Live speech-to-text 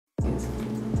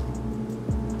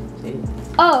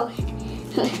Oh.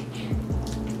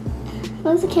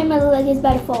 Why does the camera look like it's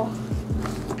about to fall?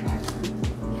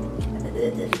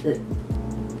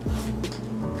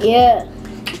 Yeah.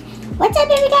 What's up,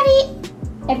 everybody?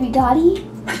 Everybody?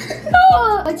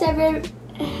 Oh, what's up,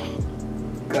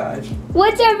 Gosh.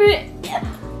 What's up,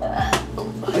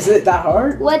 Is it that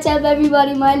hard? What's up,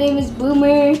 everybody? My name is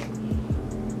Boomer.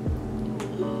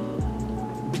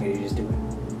 Maybe just do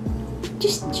it.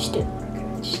 Just do it.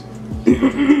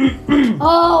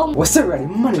 Oh. What's up, everybody?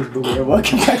 My name is Boomer.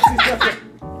 Welcome back to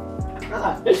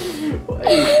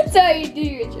Sorry, do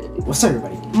your intro. What's up,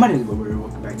 everybody? My name is Boomer.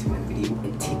 Welcome back to another video.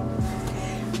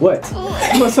 What?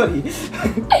 What's funny?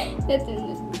 That's it.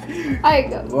 Alright,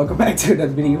 go. Welcome back to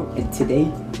another video, and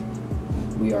today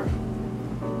we are.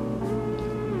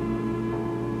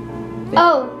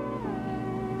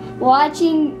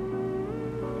 Watching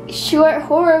short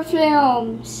horror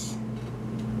films.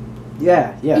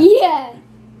 Yeah. Yeah.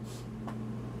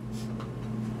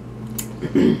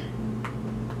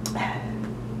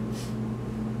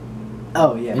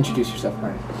 Oh yeah. Introduce yourself,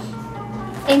 Kaya.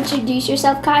 Introduce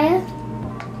yourself, Kaya.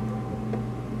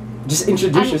 Just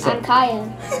introduce yourself. I'm Kaya.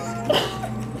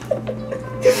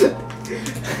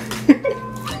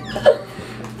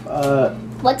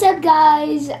 What's up,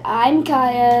 guys? I'm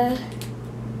Kaya.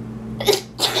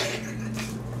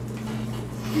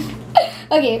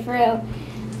 Okay, for real.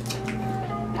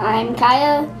 I'm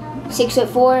Kaya,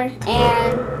 6'4",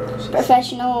 and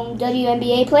professional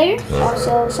WNBA player,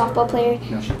 also softball player.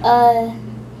 No shit. I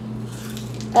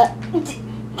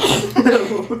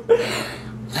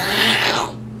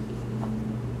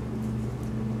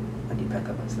need back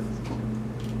up myself.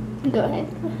 Go ahead.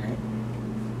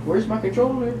 Where's my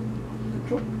controller?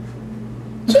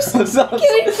 Just kill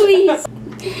him, please.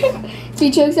 If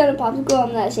he chokes on a popsicle,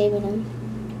 I'm not saving him.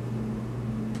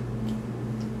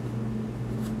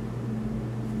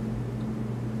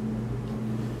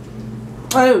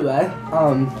 Anyway,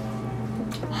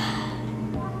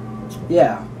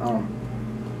 yeah,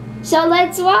 So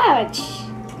let's watch.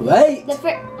 wait. The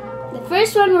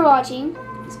first one we're watching,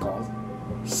 It's called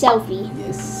Selfie.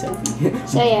 Yes, Selfie.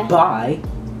 So yeah. By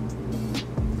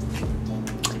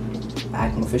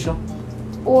Acme Official.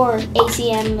 Or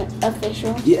ACM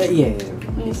Official. Yeah. Okay.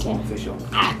 ACM Official.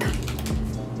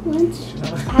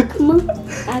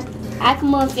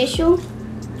 Acme Official.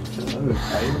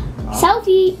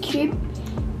 Selfie. Cute.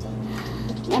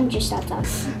 I'm just stop talking.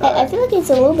 I feel like it's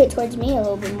a little bit towards me, a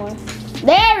little bit more.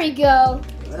 There we go.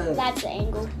 That's the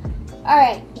angle.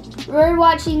 Alright. We're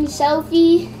watching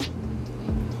Selfie.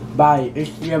 By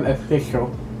ACM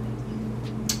Official.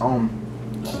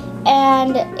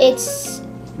 And it's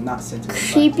Not censored.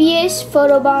 creepiest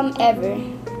photobomb ever.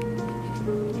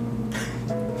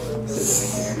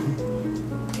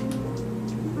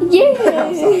 Yeah,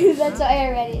 that's what I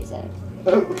already said.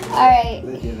 Alright.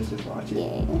 Let's just watch it.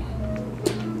 Yeah.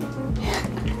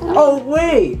 Oh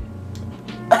wait!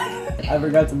 I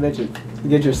forgot to mention.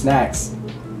 Get your snacks.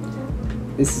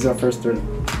 This is our first turn.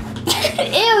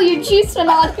 Ew, your juice went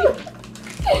on.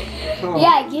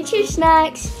 Yeah, get your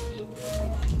snacks.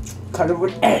 Cut it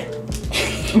with. Yeah,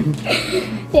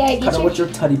 get Cut it with your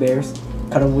teddy bears.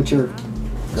 Cut it with your.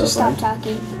 Just stop girlfriend.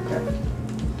 talking. Okay.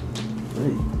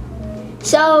 Wait.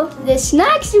 So, the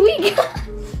snacks we got.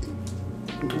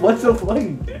 What's so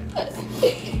funny?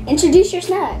 Introduce your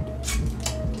snack.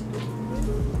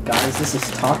 Guys, this is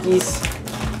Takis.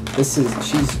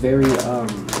 She's very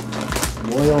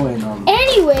loyal and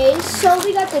Anyways, so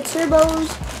we got the turbos,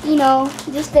 you know,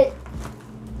 just the.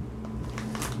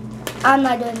 I'm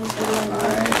not doing this video anymore.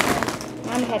 Alright.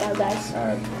 I'm head out, guys.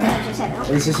 Alright. Just head out.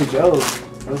 It's just a joke.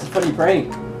 It was a funny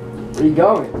prank. Where you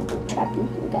going? Captain,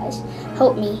 you guys,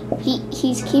 help me.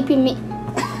 He's keeping me.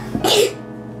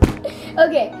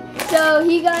 Okay, so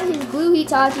he got his blue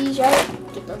Hitakis,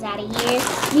 right? Get those out of here.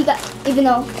 We got, even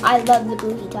though I love the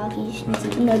blue Hitakis, Me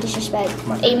too. no disrespect.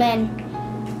 My favorite. Amen.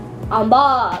 I'm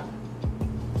Bob.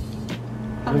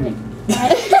 I'm good.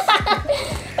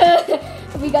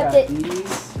 We got the.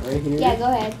 these right here. Yeah, go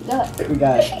ahead. Go ahead. We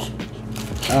got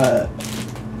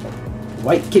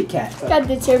white Kit Kat. Got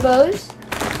the turbos.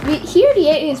 He already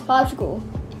ate his popsicle.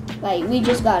 Like, we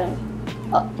just got him.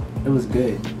 Oh. It was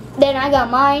good. Then I got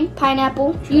mine,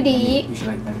 pineapple. You did. You should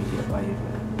like let me get by you.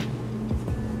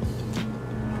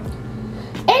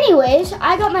 Anyways,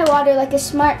 I got my water like a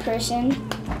smart person.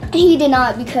 He did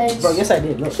not because. Bro, yes I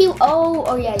did. Look.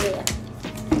 Oh yeah.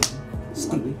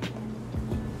 Steely.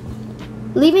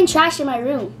 Leaving trash in my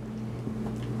room.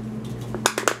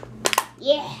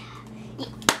 Yeah.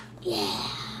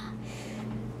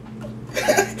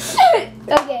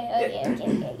 Okay.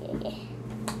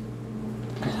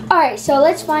 Alright, so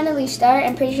let's finally start.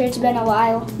 I'm pretty sure it's been a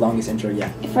while. Longest intro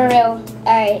yet. For real.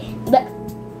 Alright.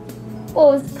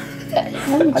 Oh,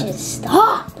 let me just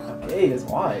stop. Hey, just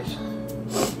watch.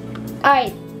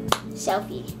 Alright.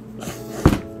 Selfie.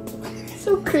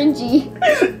 So cringy.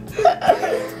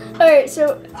 Alright,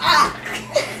 so.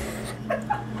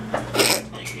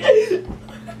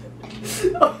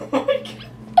 Oh my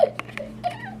god.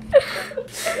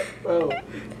 Bro.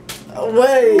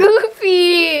 Away.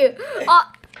 Goofy. Away.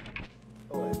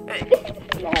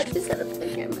 I have to set up the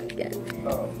camera again.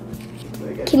 Oh.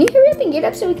 Can you hurry up and get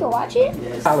up so we can watch it?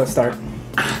 Yes. Let's start.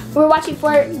 We're watching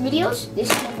 4 videos. This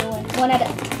is number 1. 1 out of.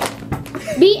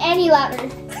 Be any louder.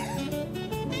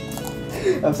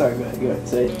 I'm sorry, go ahead,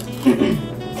 say it.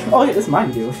 Oh, yeah, this is my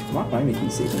video. Why am I making you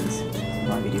say things? It's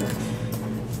my video.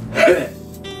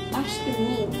 Master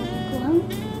me. Go on.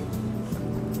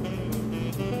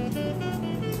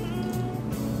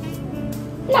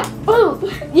 No. Oh,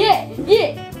 yeah.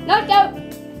 Knocked out.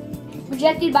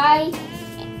 Rejected by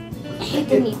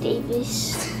Anthony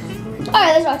Davis.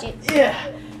 Alright, let's watch it. Yeah.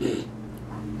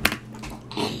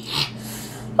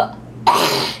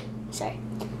 Sorry.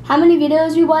 How many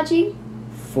videos are we watching?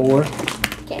 4.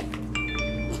 Okay.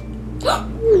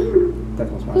 That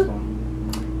was my phone.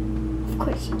 Of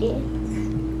course you did.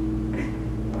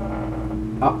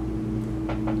 Oh.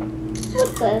 What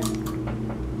the?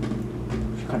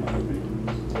 Kind of hungry.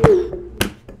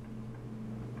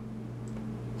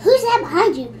 Who's that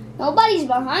behind you? Nobody's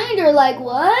behind her. Like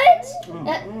what?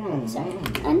 Sorry.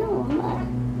 I know. I'm not.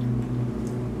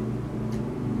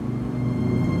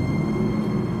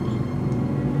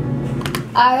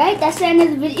 All right, that's the end of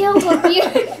the video. Hope you.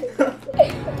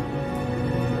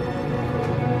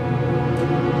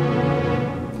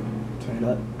 Turn it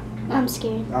up. I'm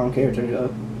scared. I don't care. Turn it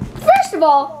up. First of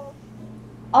all,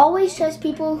 always trust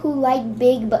people who like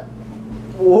big butt.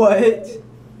 What?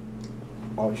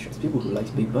 Always trust people who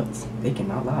like big butts. They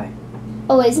cannot lie.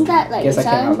 Oh, isn't that like Guess a I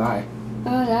cannot sign? lie.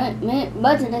 Oh, that man,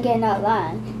 butts and I cannot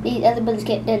lie. These other butts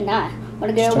can't deny. When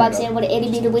a girl Just turn walks it up. in with an itty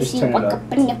bitty wish, Just you turn it walk up.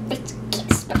 up in your face,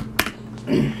 kiss. Turn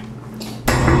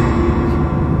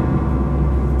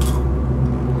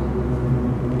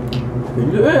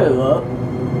it up.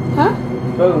 Huh?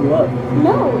 Turn it up.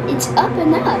 No, it's up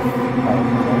enough.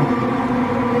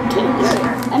 Can't hear it.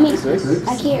 I mean, I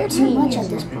can't hear too much at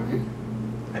this point.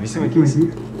 Have you seen my keys?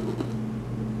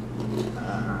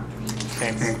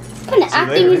 Thanks. What kind of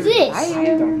acting is this? I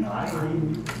don't know.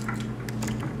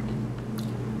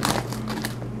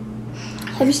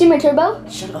 Have you seen my turbo?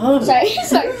 Shut up. Sorry.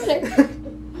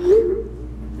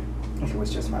 It was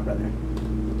just my brother.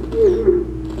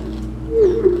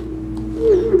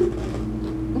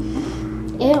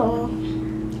 Ew.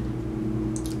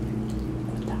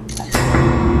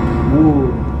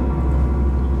 Ooh.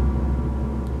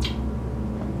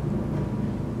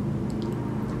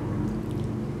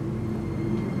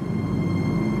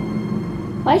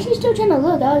 Why is she still trying to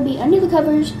look? I would be under the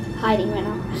covers, hiding right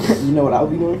now. You know what I'll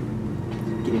be doing?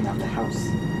 Getting out the house.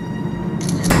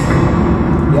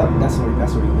 Yep, that's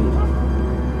where you made.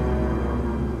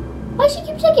 Why she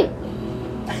keep checking?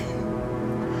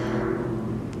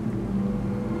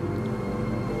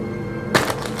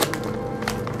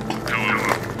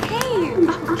 Hey,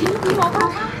 can you come over?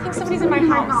 I think somebody's in my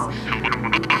house.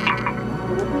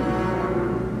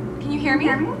 Can you hear me?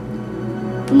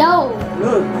 No.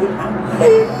 Look,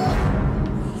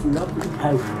 nothing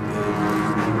out.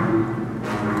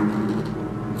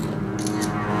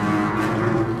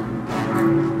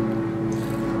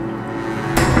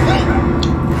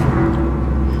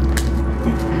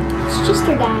 It's just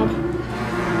her dad.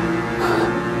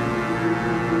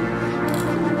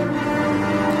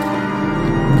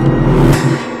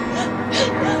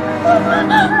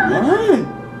 Run!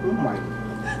 Oh my.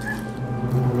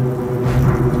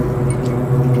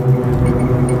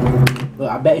 Look,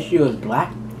 I bet if she was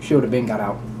black, she would have been got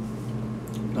out.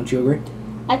 Don't you agree?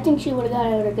 I think she would have got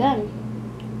out her gun.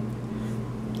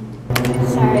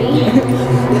 Sorry.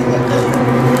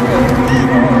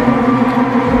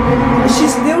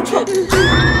 She's still trying.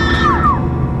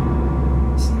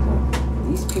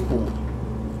 These people.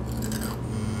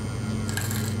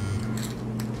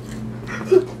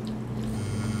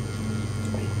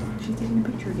 She's taking a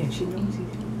picture again. She knows it.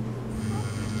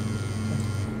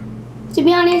 To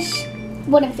be honest,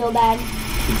 wouldn't feel bad.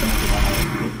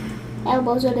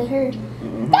 Elbows would have hurt.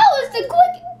 That was the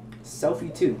quick.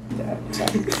 Selfie too.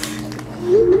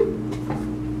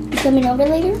 You coming over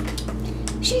later?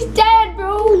 She's dead,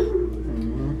 bro.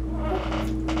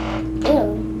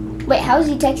 Ew. Wait, how is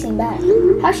he texting back?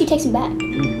 How's she texting back?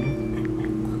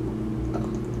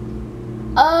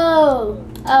 Oh.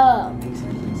 Makes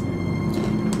sense.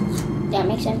 That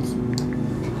makes sense.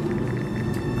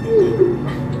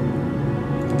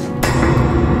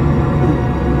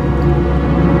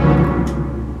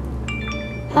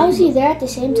 How is he there at the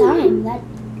same time? That.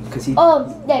 Cause he.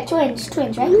 Oh, they're twins,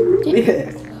 right?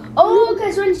 Yeah. Oh,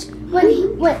 because when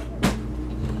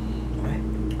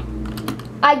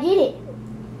I get it.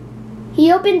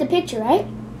 He opened the picture, right?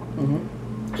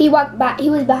 Mhm. He walked back. He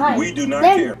was behind. We do not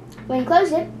then, care. when he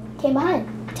closed it, came behind.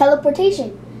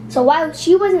 Teleportation. So while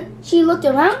she looked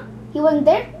around. He wasn't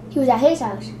there. He was at his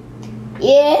house.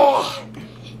 Yeah.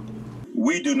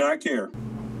 We do not care.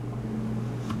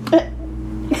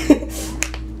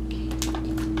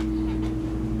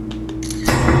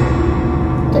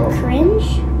 The cringe.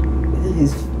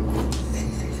 His.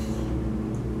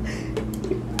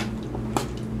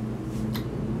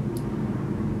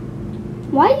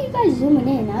 Why are you guys zooming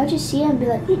in? I would just see him and be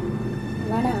like,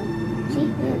 run out. See?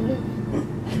 Yeah.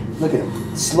 Look at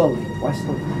him. Slowly. Why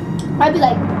slowly? I'd be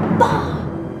like, bah!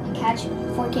 And catch him.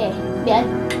 4K. Be like,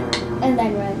 and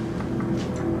then run.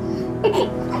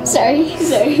 sorry.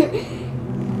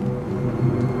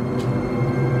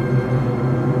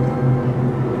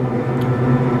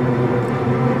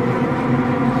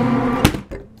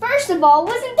 First of all,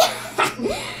 wasn't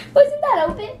that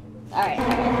open? Alright.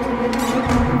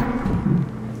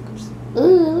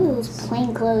 Ooh, it's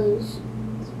plain clothes.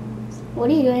 What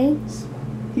are you doing?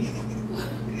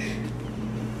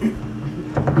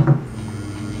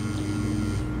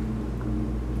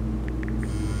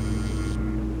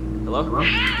 Hello?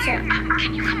 Sorry.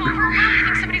 Can you come over? I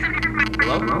think somebody's in my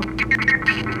Hello?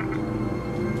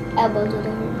 Elbows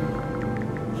over here.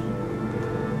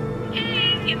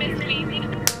 Hey, you missed me.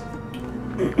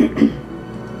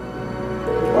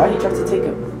 Why he tries to take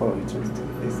him? Oh, he tries to take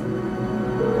his face.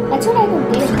 That's what I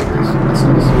don't get.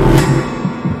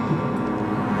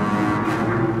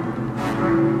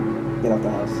 Get out the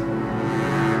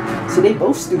house. See, they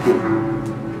both stupid. Look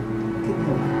at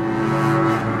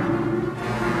him.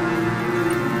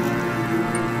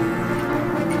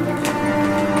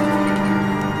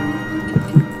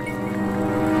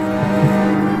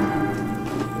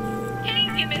 Hey,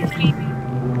 you missed me.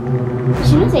 As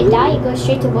soon as they die, it goes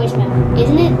straight to voicemail.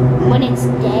 Isn't it? When it's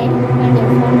dead, when their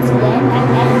phone's dead, not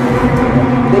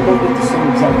dead. They both get the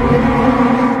same exact.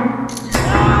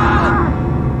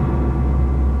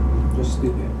 You're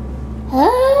stupid.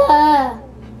 Ah!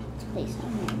 Please,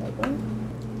 I'm not like one.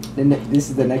 Then this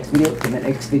is the next video, and the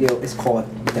next video is called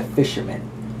The Fisherman.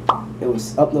 It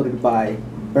was uploaded by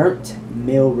Burnt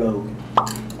Mill Road,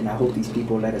 and I hope these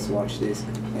people let us watch this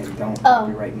and don't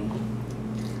copyright me.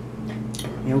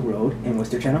 Mill Road, and what's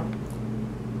their channel?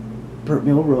 Burnt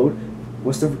Mill Road.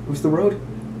 What's the road?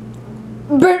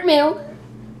 Burnt Mill.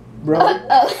 Road.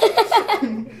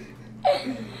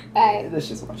 Alright, Let's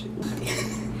just watch it.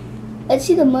 let's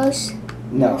see the most.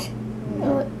 No.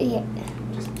 Oh, yeah.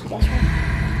 That's right.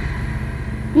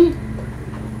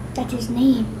 That's his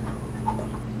name.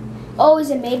 Oh, is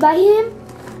it made by him?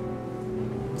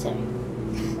 Sorry.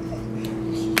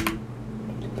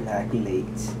 Black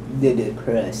lakes, the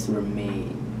depressed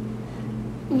remain.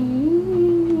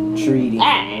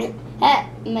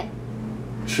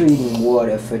 Treating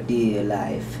water for dear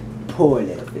life. Poor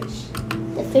little fish.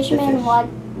 The fisherman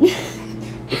watches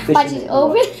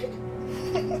over.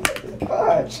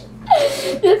 Gosh.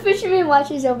 The fisherman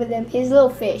watches over them, his little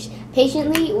fish,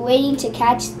 patiently waiting to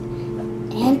catch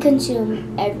and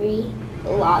consume every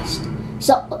lost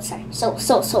soul.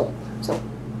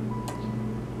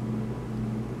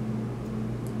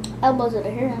 Elbows over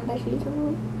here. I'm actually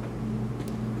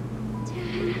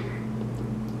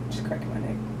Just cracking my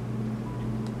neck.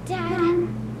 Dad,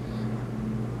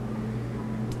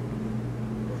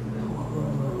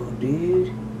 Whoa,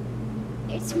 dude.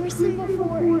 it's worse than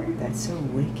before. That's so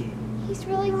wicked. He's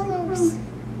really close.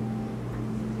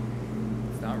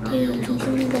 Dude, he's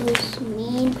one of those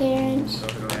mean parents.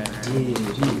 Dude,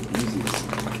 he abuses.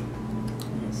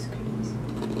 That's crazy.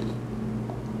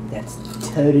 That's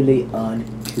totally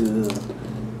uncool.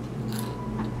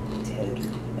 Totally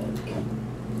uncool.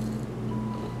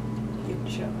 Good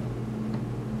job.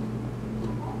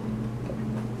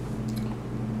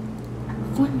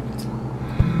 1 minute.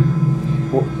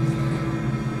 Well,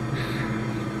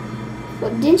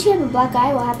 Well, didn't she have a black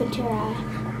eye? What happened to her eye?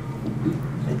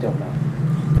 I don't know.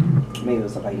 Maybe it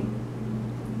was a lighting.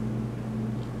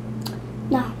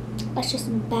 No, that's just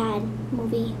a bad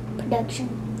movie production.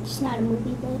 It's not a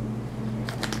movie, but.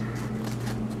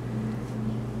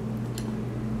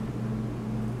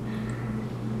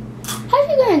 How's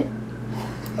she going?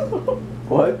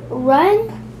 What? Run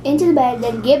into the bed,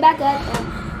 then get back up. And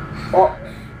Oh,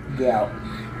 get out.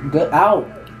 Get out.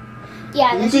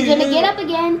 Yeah, then she's gonna get up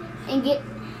again and get.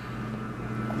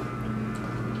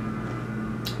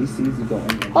 He sees you going.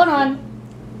 Hold on.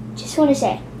 Just want to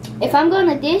say, if I'm going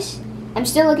like this, I'm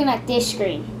still looking at this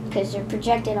screen because they're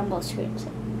projected on both screens.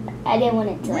 I didn't want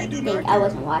it to like think I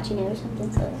wasn't watching it or something.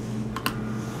 So.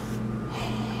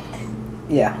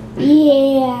 Yeah.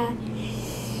 Yeah.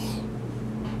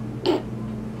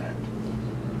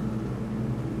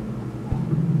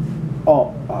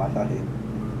 Oh, I thought he.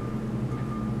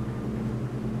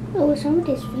 Oh, what's wrong with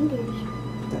his fingers?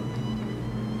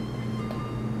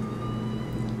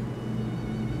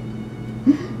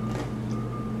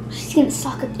 She's gonna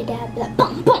sock up the dad, be like,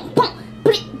 bum, bum, bum,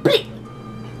 bleep, bleep.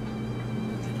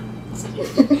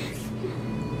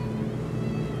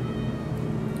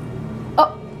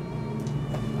 Oh.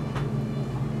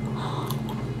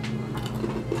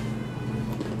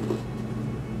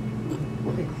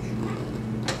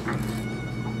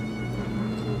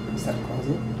 Is that a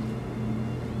closet?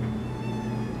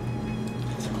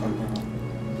 It's a closet.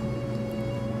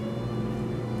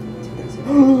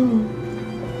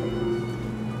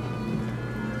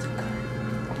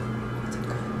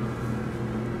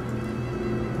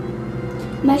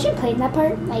 Imagine playing that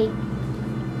part, like,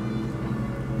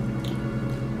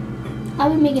 I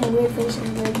would be making a weird face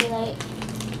and it would be like,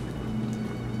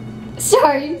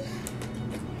 sorry.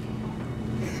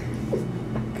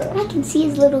 I can see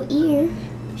his little ear.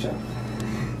 Shut up.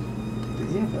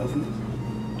 Does he have Elfie?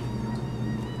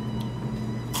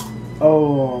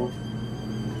 Oh.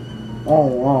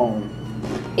 Oh.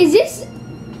 Is this,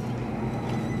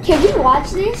 can we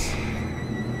watch this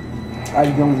I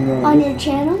don't know. on your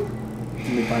channel?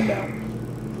 Let me find out.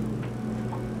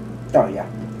 Oh, yeah.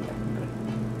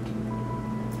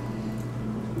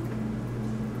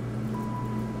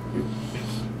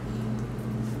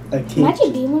 A kid.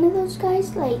 Imagine being one of those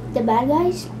guys, like the bad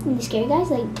guys and the scary guys.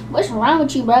 Like, what's wrong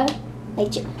with you, bro?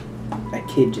 Like, That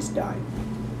kid just died.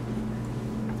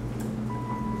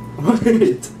 What?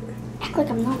 act like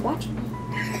I'm not watching.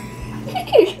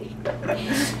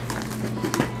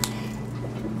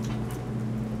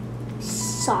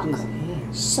 Sock.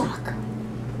 Sock.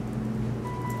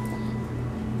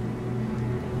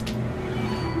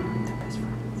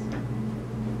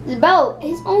 About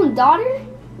his own daughter?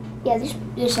 Yeah,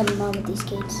 there's something wrong with these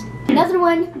kids. Another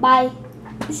one by,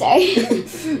 sorry.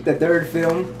 The third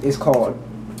film is called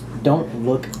Don't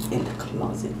Look in the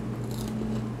Closet.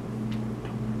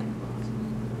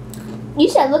 You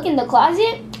said look in the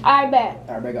closet? I bet.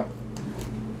 Alright, there you go.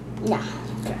 Nah.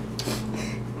 Okay.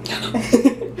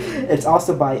 It's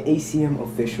also by ACM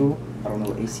Official. I don't know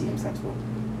what ACM stands for.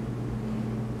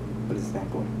 What does it stand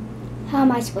for? How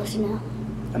am I supposed to know?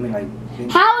 I mean, like.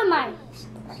 How am I?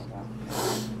 I don't know.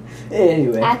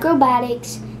 Anyway.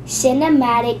 Acrobatics,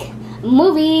 cinematic,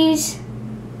 movies.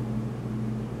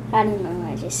 I don't know,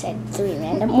 I just said 3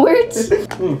 random words.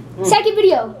 Second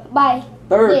video by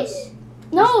Third. this.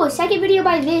 No, second video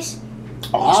by this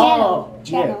Oh,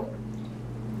 channel.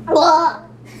 Why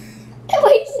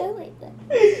you sound like that?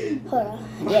 Hold on.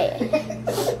 Yeah.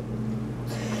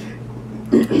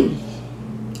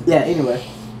 Yeah, anyway.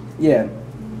 Yeah.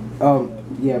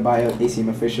 Yeah, by ACM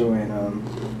Official, and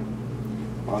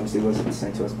honestly it wasn't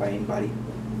sent to us by anybody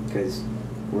because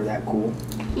we're that cool.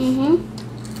 Mm-hmm.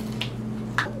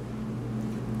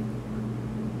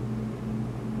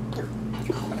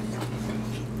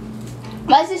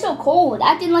 Why is it so cold?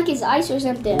 Acting like it's ice or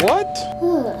something. What?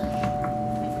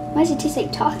 Why does it taste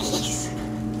like Takis?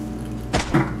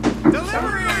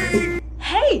 Delivery!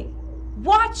 Hey,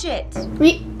 watch it. Oh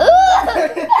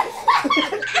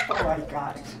my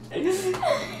god.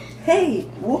 Hey,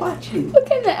 watch it. What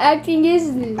kind of acting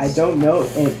is this? I don't know.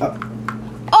 And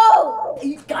Oh!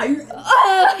 you guys.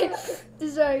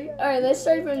 Sorry. Alright, let's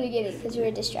start from the beginning because we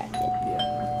were distracted.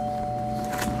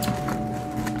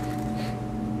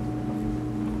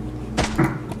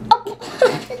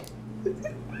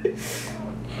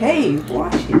 Hey,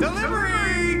 watch it.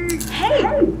 Delivery! Hey,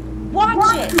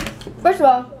 watch it. First of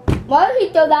all, why did he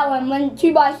throw that one when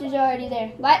 2 boxes are already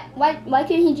there? Why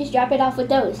couldn't he just drop it off with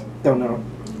those? Don't know.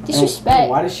 Disrespect. And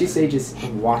why did she say just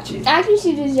watch it? Actually,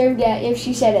 she deserved that if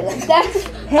she said it like that.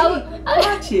 Hey,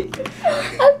 watch it.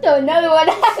 I'll throw another one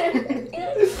at her.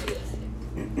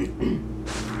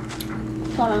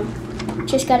 Hold on.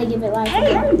 Just gotta give it life.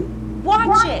 Hey,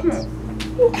 watch it.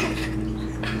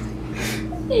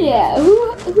 Yeah,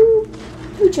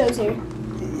 who chose her?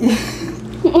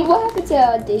 What happened to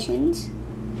auditions?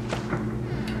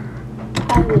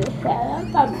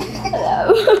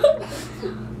 Hello.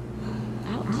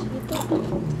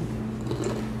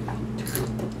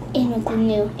 In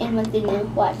with the new,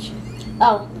 watch.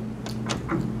 Oh.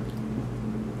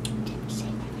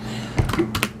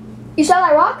 You saw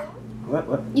that rock?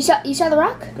 What? You saw the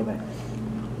rock? Go back.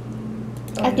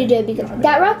 After do it because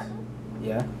that rock?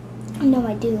 Yeah. No,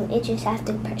 I do. It just have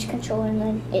to press control and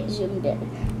then it zoomed in.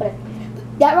 Whatever.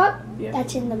 That rock? Yeah.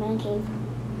 That's in the man cave.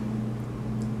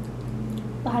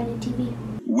 Behind the TV.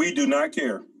 We do not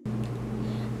care.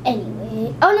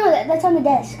 Anyway. Oh no, that's on the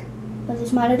desk. With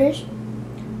his monitors.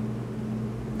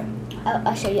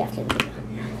 I'll show you after the video.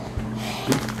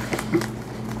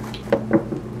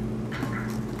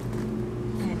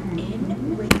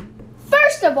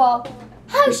 First of all,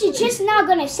 how is she just now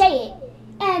gonna say it?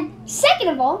 And second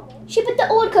of all, she put the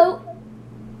old coat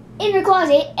in her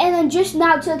closet and then just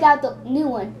now took out the new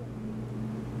one.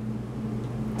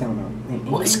 Don't know.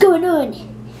 What's going on?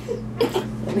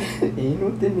 Ain't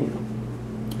nothing new.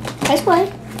 Let's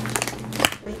play.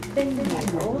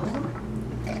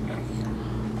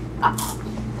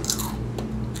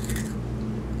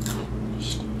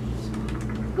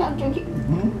 No, I'm drinking.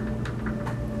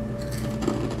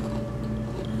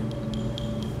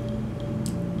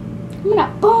 I'm gonna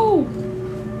boom.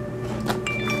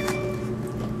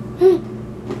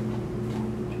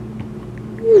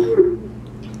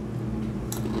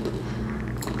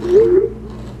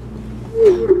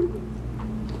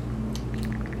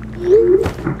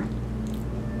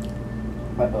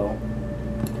 Uh-oh.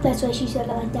 That's why she said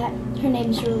it like that. Her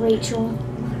name's Rachel.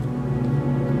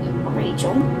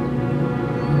 Rachel.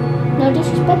 No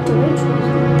disrespect to Rachel.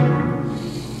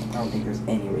 I don't think there's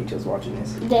any Rachels watching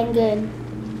this. Then good.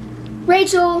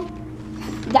 Rachel!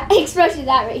 That expression,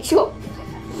 that Rachel.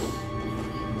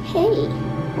 Hey,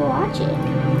 watch it.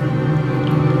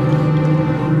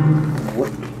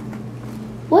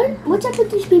 What? What's up with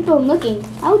these people looking?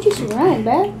 I would just run,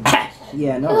 bruh.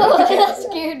 Yeah, no. Oh, Right? that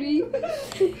scared me. I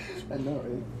know,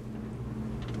 right?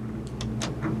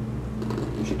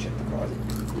 We should check the closet.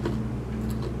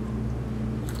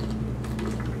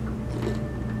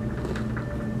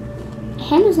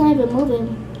 Hannah's not even moving.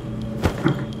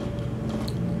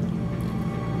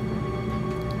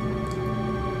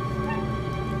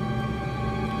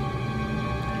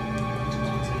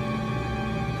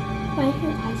 Why are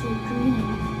her eyes are green?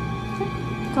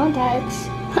 Contacts.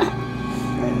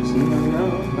 Man, see, never know,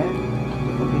 man.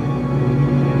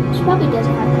 She probably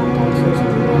doesn't have contacts or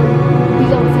something.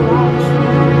 He's over 4 hours.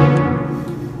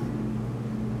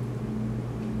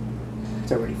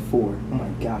 It's already 4. Oh my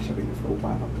gosh, I've been here for a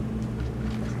while.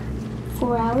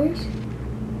 4 hours?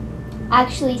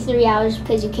 Actually 3 hours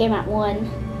because you came at 1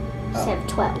 instead of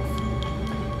 12.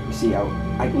 You see how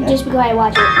I Just because I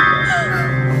watch it.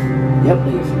 Yep,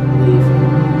 leave. You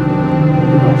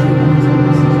know, pretty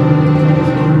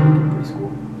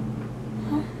cool.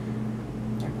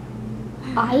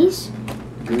 Eyes?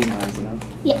 Green eyes, you know?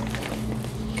 Yeah.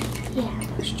 Yeah, I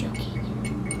was joking.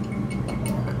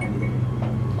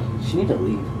 She need to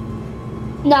leave.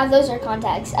 No, those are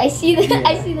contacts. I see the Yeah.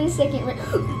 I see the second ring.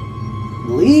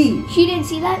 Leave! She didn't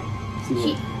see that? See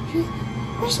She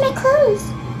where's my clothes?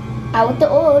 Out with the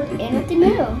old and with the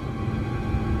new.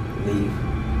 Leave.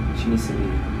 She needs to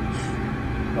leave.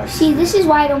 Like, See, this is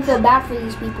why I don't feel bad for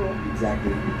these people.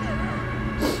 exactly.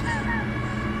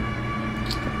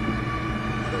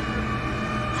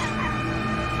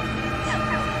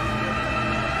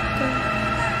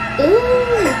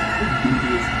 Ooh.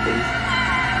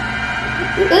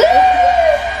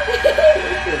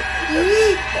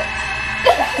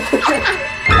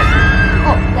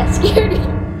 Oh, that scared me.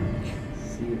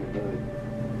 See,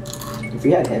 if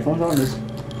we had headphones on, this.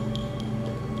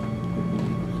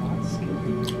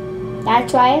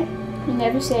 That's why you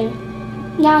never say.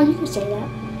 No, you can say that.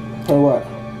 For what?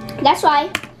 That's why.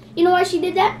 You know why she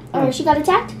did that? Or she got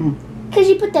attacked? Hmm. Because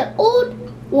you put the old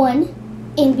one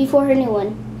in before her new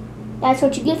one. That's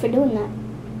what you get for doing that.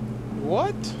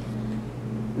 What?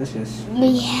 This is.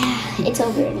 Yeah, it's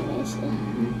over anyways.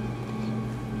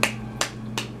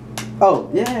 Oh,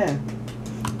 yeah.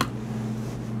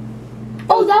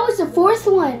 Oh, that was the 4th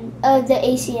one of the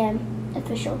ACM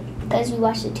official. Because we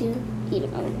watched it too, even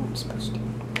though we weren't supposed to.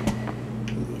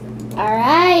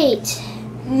 Alright.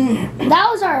 That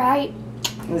was alright.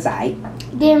 It was aight.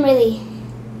 Didn't really.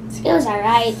 It was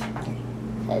alright.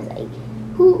 Cause like,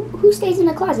 who stays in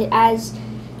the closet as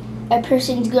a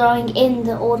person's growing in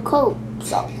the old coat?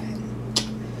 So.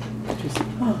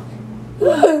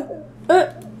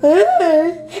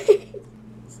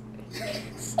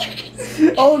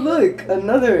 Oh, look,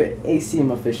 another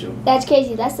ACM official. That's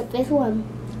crazy. That's the 5th one.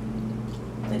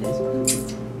 It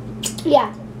is.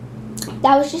 Yeah.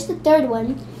 That was just the 3rd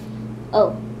one.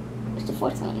 Oh, it's the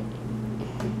 4th one.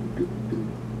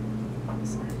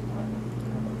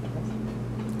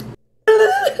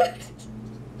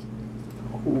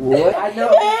 What? I know.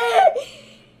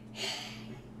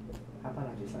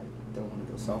 just like throw one of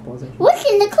those softballs at you. What's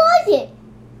in the closet?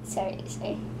 Sorry.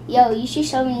 Yo, you should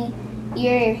show me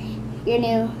your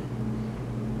new.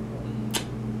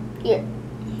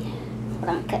 Hold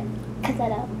on, cut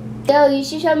that out. Yo, you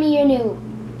should show me your new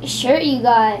shirt you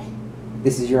got.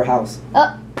 This is your house.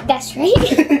 Oh, that's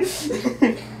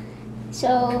right.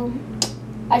 So,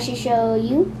 I should show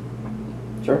you.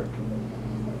 Sure.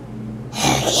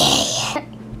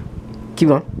 Keep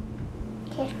going.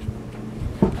 Okay.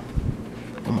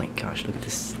 Oh my gosh, look at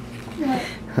this. What?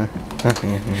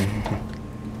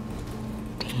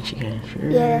 Dang, she got a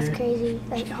shirt. Yeah, that's crazy.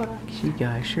 Like, hold on. She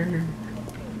got a shirt.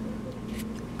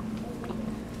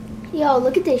 Yo,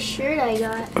 look at this shirt I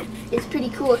got. It's pretty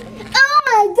cool. Oh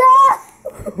my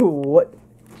god! What?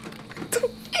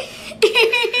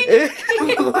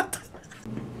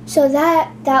 So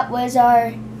that was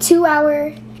our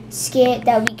 2-hour skit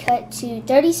that we cut to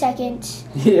 30 seconds.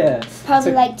 Yeah.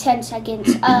 Probably like 10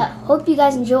 seconds. Hope you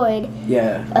guys enjoyed.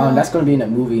 Yeah. That's gonna be in a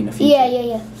movie in the future.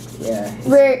 Yeah. Yeah.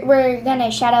 We're gonna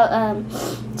shout out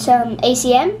some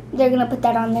ACM. They're gonna put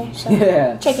that on there. So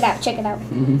Yeah. check it out.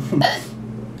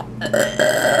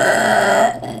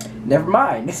 Never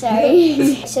mind.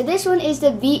 Sorry. So this one is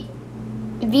the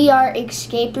VR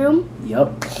escape room.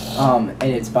 Yup. And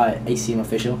it's by ACM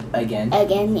Official again.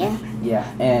 Again, yeah. Yeah.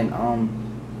 And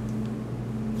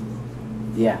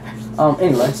yeah.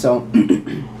 Anyway, so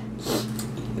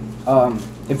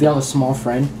if you have a small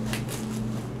friend.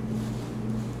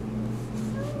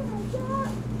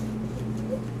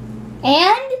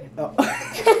 And Oh.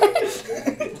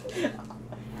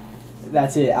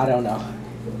 That's it. I don't know.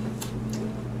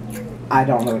 I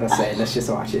don't know what to say. Let's just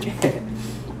watch it.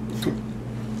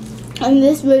 in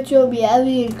this virtual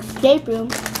reality escape room,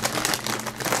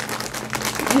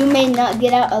 you may not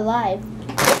get out alive.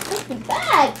 What's the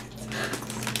bag?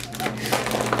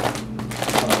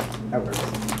 Oh, that works.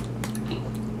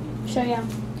 So yeah.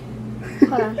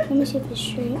 Hold on. Let me see if it's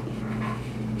straight.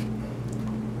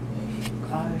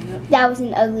 That was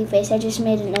an ugly face. I just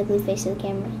made an ugly face to the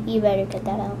camera. You better cut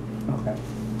that out. Okay.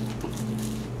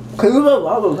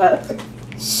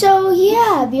 So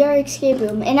yeah, VR escape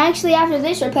room. And actually after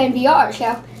this we're playing VR,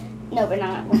 so no we're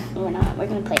not. We're not. We're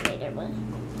gonna play later, but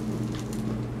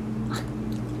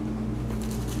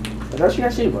What else you got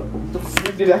to say? What the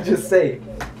fuck did I just say?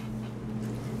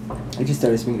 I just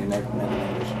started speaking another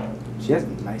language. She has a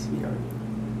nice VR.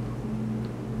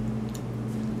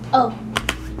 oh.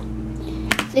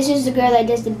 This is the girl that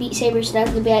does the Beat Saber stuff.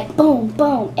 They'll be like boom,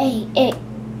 boom, hey, hey.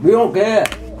 We don't care.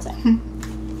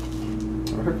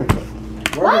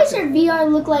 Why does her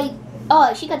VR look like?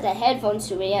 Oh, she got the headphones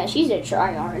to me. Yeah, she's a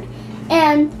tryhard.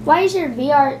 And why does her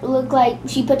VR look like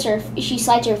she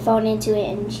slides her phone into it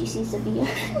and she sees the VR?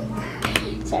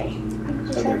 Sorry.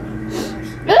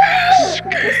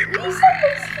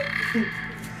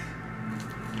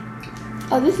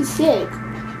 Oh, this is sick.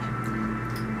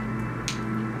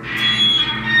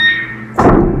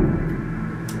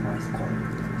 Nice quality.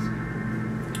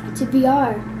 It's a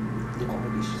VR. The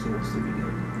quality is supposed to be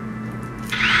good.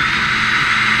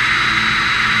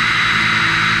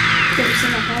 You ever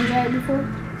seen a hand dryer before?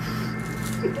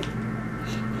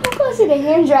 How close is a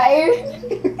hand dryer?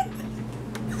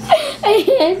 A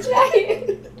hand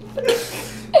dryer.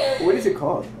 What is it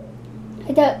called?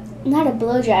 I thought not a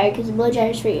blow dryer because a blow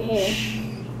dryer is for your hair.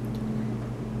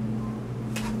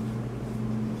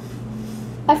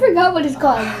 I forgot what it's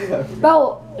called,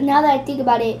 bro. Now that I think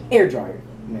about it, Air dryer.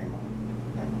 Never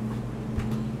mind.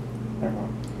 Never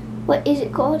mind. what is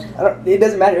it called? It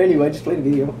doesn't matter anyway. Just play the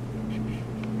video.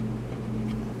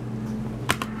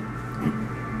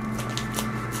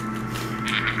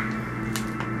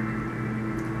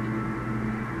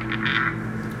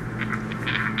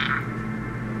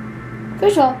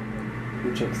 First of all,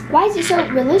 Who checks? why is it so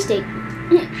realistic?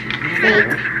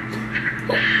 Fake.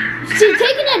 She's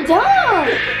taking a dump.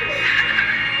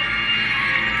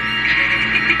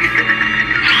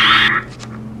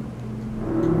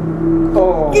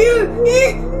 Oh.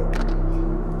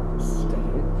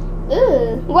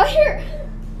 Ugh. Why her?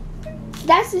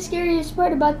 That's the scariest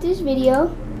part about this video.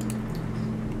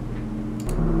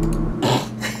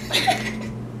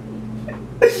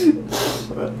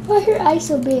 Why are her eyes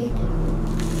so big?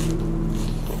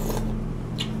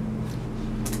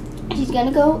 She's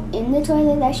gonna go in the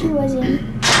toilet that she was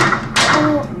in.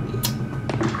 Oh.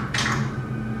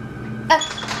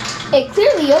 It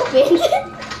clearly opened.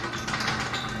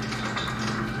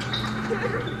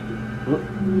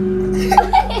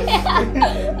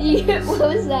 What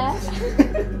was that?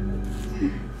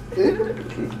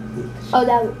 Oh,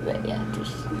 that was, yeah.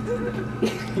 Just.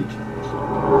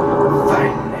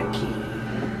 Find the key.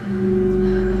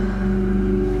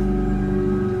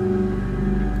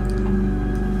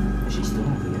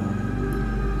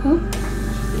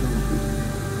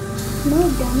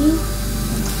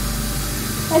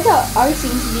 how ours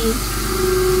seems to be.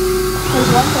 There's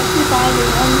one section fine,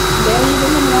 there's one barely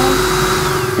even wrong.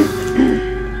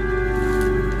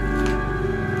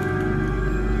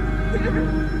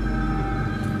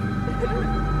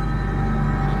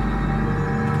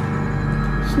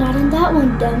 It's not in that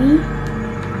one, dummy.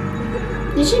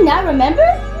 Did she not remember?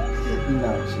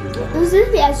 No, she It doesn't. was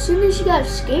literally as soon as she got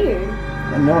scared.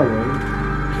 I know, right?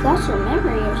 She lost her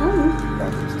memory or something.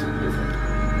 That was too different.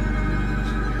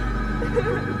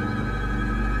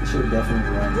 You should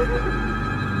definitely run.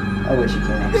 I wish you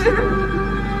can't actually do it.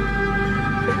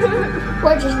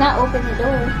 Or just not open the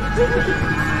door.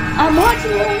 I'm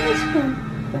watching it on this one.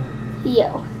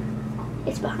 Yo,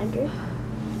 it's behind her.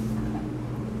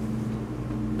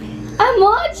 I'm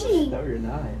watching. No, you're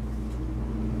not.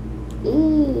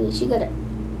 Ooh, she got it.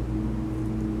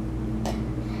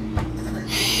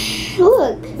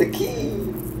 Look. The key.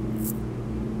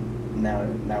 Now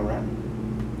run.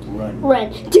 Run. Run.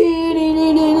 Guys,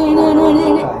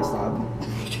 stop.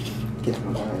 Get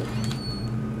from behind.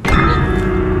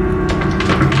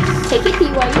 Take a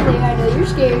pee while you're there. I know you're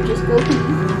scared. Just go pee.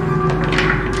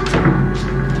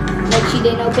 Like she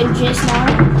didn't open just now.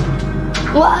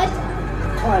 What?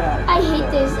 I hate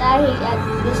this. I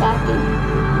hate this acting.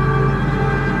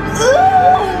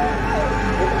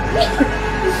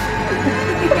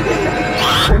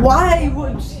 Why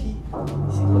would she?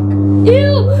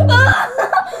 Ew!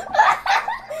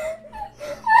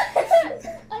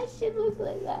 I should look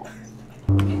like that.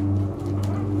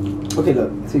 Okay,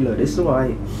 look. See, look. This is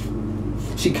why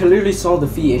she clearly saw the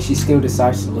feet and she still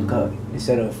decides to look up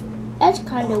instead of. That's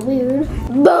kind of weird.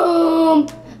 Boom!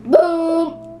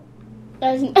 Boom!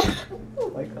 That's Oh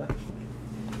my gosh.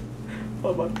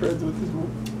 Oh, my friends with this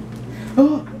one.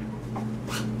 Oh.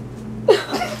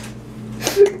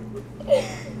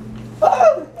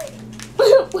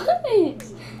 what?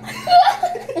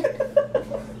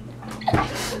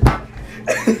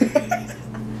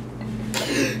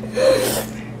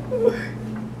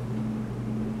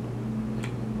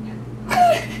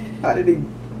 How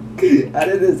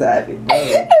did this happen?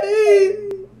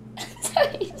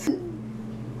 Sorry.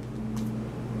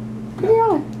 Put it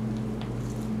on.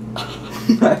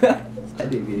 I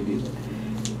didn't mean to do that.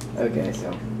 Okay, so.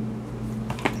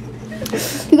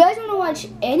 You guys want to watch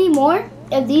any more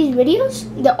of these videos?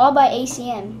 They're all by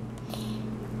ACM.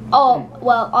 Oh,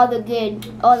 well, all the good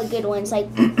ones. Like,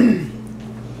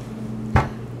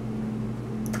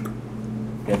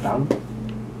 Get down.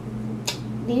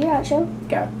 did you not show?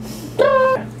 Okay.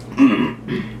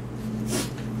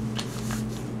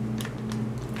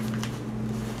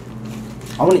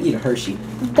 I want to eat a Hershey.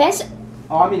 Best,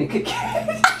 Oh, I mean a Kit Kat.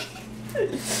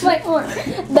 wait, hold on.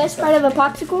 Best part of a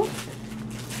popsicle?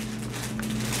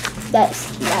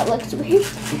 That looks weird.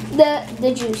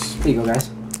 The juice. Here you go, guys.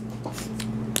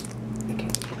 Okay.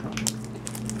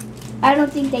 I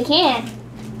don't think they can.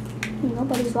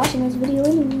 Nobody's watching this video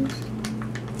anyways.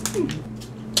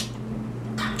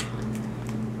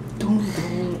 Don't.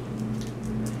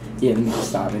 Yeah, let me just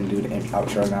stop and do the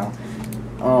outro now.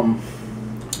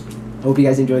 Hope you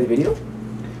guys enjoyed the video.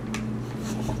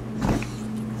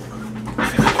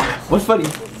 What's funny?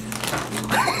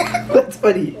 What's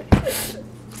funny?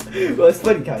 What's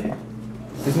funny, Kaya?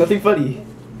 There's nothing funny.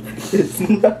 There's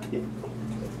nothing.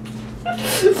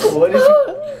 What is?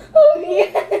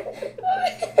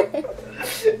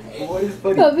 What is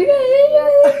funny? Hope you guys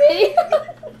enjoyed the video.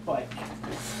 What?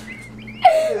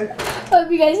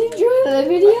 Hope you guys enjoyed the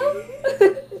video.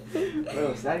 Bro,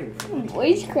 it's not even funny.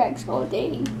 Voice cracks all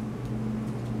day.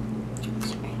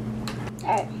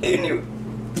 Alright.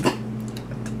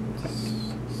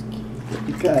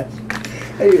 God.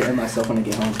 I need to end myself when I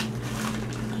get home.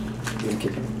 You want a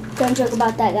Kit Kat? Don't joke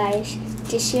about that, guys.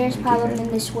 It's a serious problem in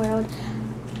this world.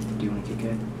 Do you want a Kit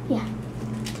Kat? Yeah. I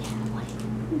want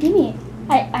it. Give me it.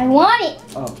 I want it.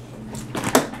 Oh, I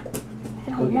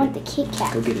Go don't get want it. the Kit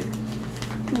Kat. go get it.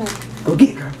 No. Go get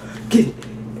it, girl. Get it.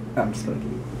 I'm just gonna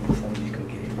get it. So I'm just go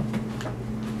get it.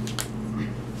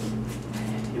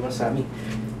 You wanna slap me?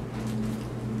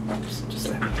 Just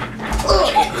slap me.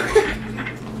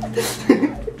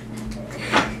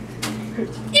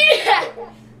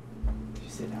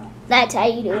 Just sit down. That's how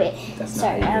you do it. That's not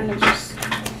Sorry, how I'm you do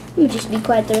gonna just be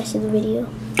quiet the rest of the video.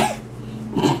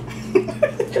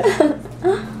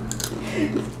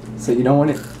 So you don't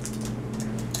want it?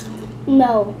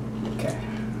 No, Okay.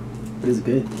 But it's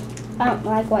good. I don't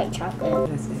like white chocolate. What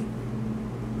did I say?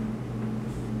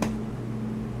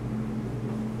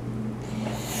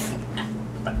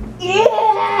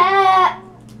 Yeah.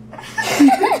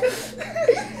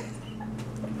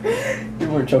 You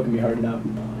weren't choking me hard enough.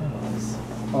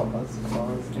 Oh, that's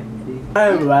cause.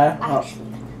 Bye. Actually.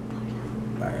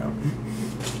 Bye.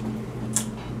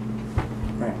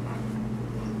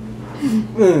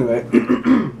 Anyway. You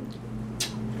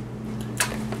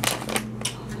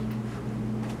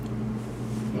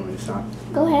want me to stop?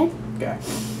 Go ahead. Okay.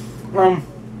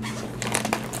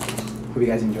 Hope you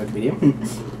guys enjoyed the video.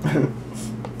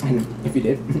 And if you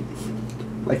did,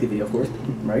 like the video, of course,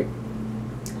 right?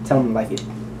 Tell them to like it.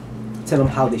 Tell them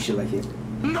how they should like it.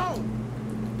 No!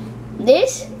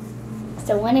 This is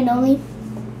the one and only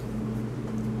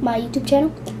my YouTube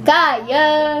channel.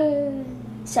 Kaya!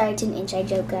 Sorry, it's an inside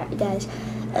joke, guys.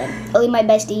 Only my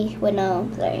bestie would know.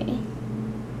 Sorry.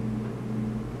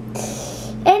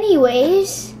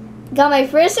 Anyways, got my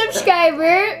first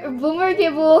subscriber, Boomer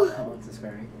Kibble. How about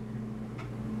subscribing?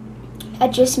 I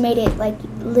just made it like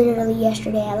literally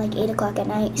yesterday at like 8 o'clock at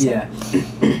night. So. Yeah.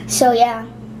 So yeah.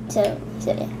 So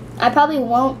yeah. I probably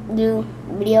won't do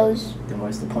videos. Then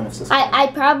what's the point of subscribing? I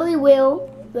probably will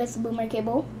with Boomer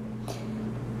Kibble.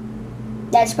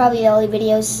 That's probably the only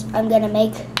videos I'm gonna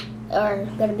make, or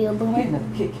gonna be a Boomer. Getting a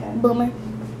Kit Kat. Boomer.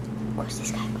 Of course,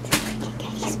 this guy with the Kit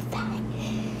Kat, he's fat.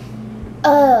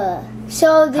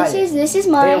 So this Kaya. is They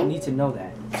don't mine. need to know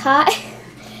that.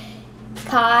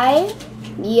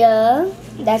 Yeah.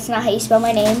 That's not how you spell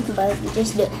my name, but you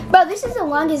just do. Bro, this is the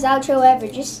longest outro ever.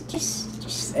 Just.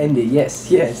 End it.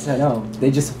 Yes, I know.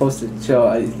 They're just supposed to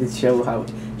show how.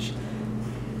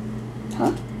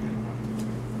 Huh?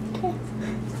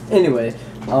 Anyway,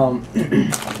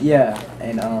 yeah,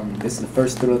 and this is the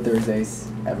first Thrill Thursdays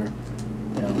ever.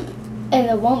 You know, And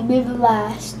it won't be the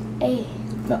last. Hey.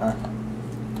 nuh-uh.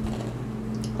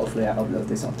 Hopefully I upload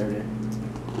this on Thursday.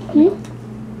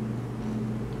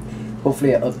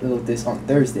 Hopefully I upload this on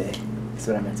Thursday. That's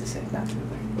what I meant to say, not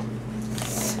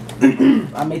Thursday.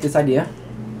 I made this idea.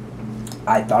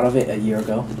 I thought of it a year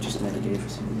ago, just never gave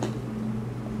it.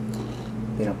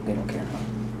 They don't care.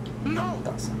 No!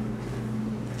 Thought so.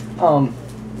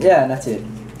 Yeah, and that's it.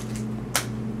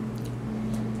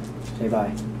 Say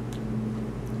bye.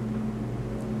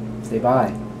 Say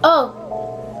bye. Oh.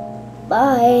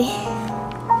 Bye.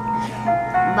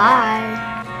 Bye.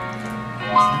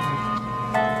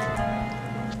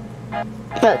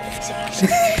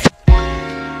 Okay.